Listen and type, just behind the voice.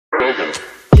Hey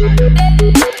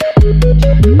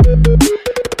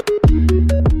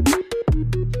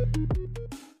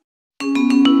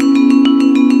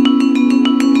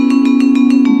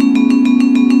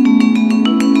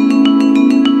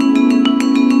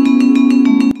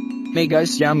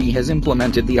guys, Xiaomi has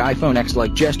implemented the iPhone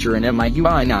X-like gesture in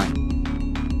MIUI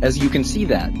 9. As you can see,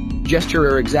 that gesture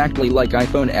are exactly like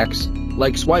iPhone X,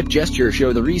 like swipe gesture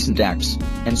show the recent apps,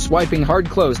 and swiping hard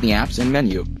close the apps and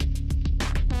menu.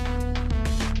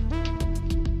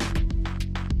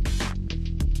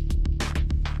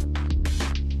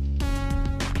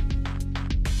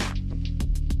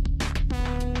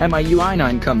 MIUI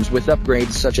 9 comes with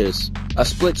upgrades such as a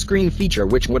split screen feature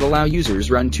which would allow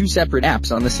users run two separate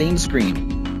apps on the same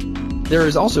screen. There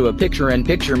is also a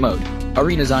picture-in-picture mode, a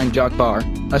redesigned dock bar,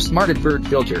 a smart advert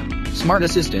filter, smart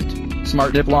assistant,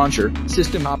 smart app launcher,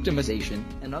 system optimization,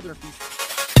 and other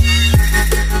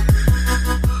features.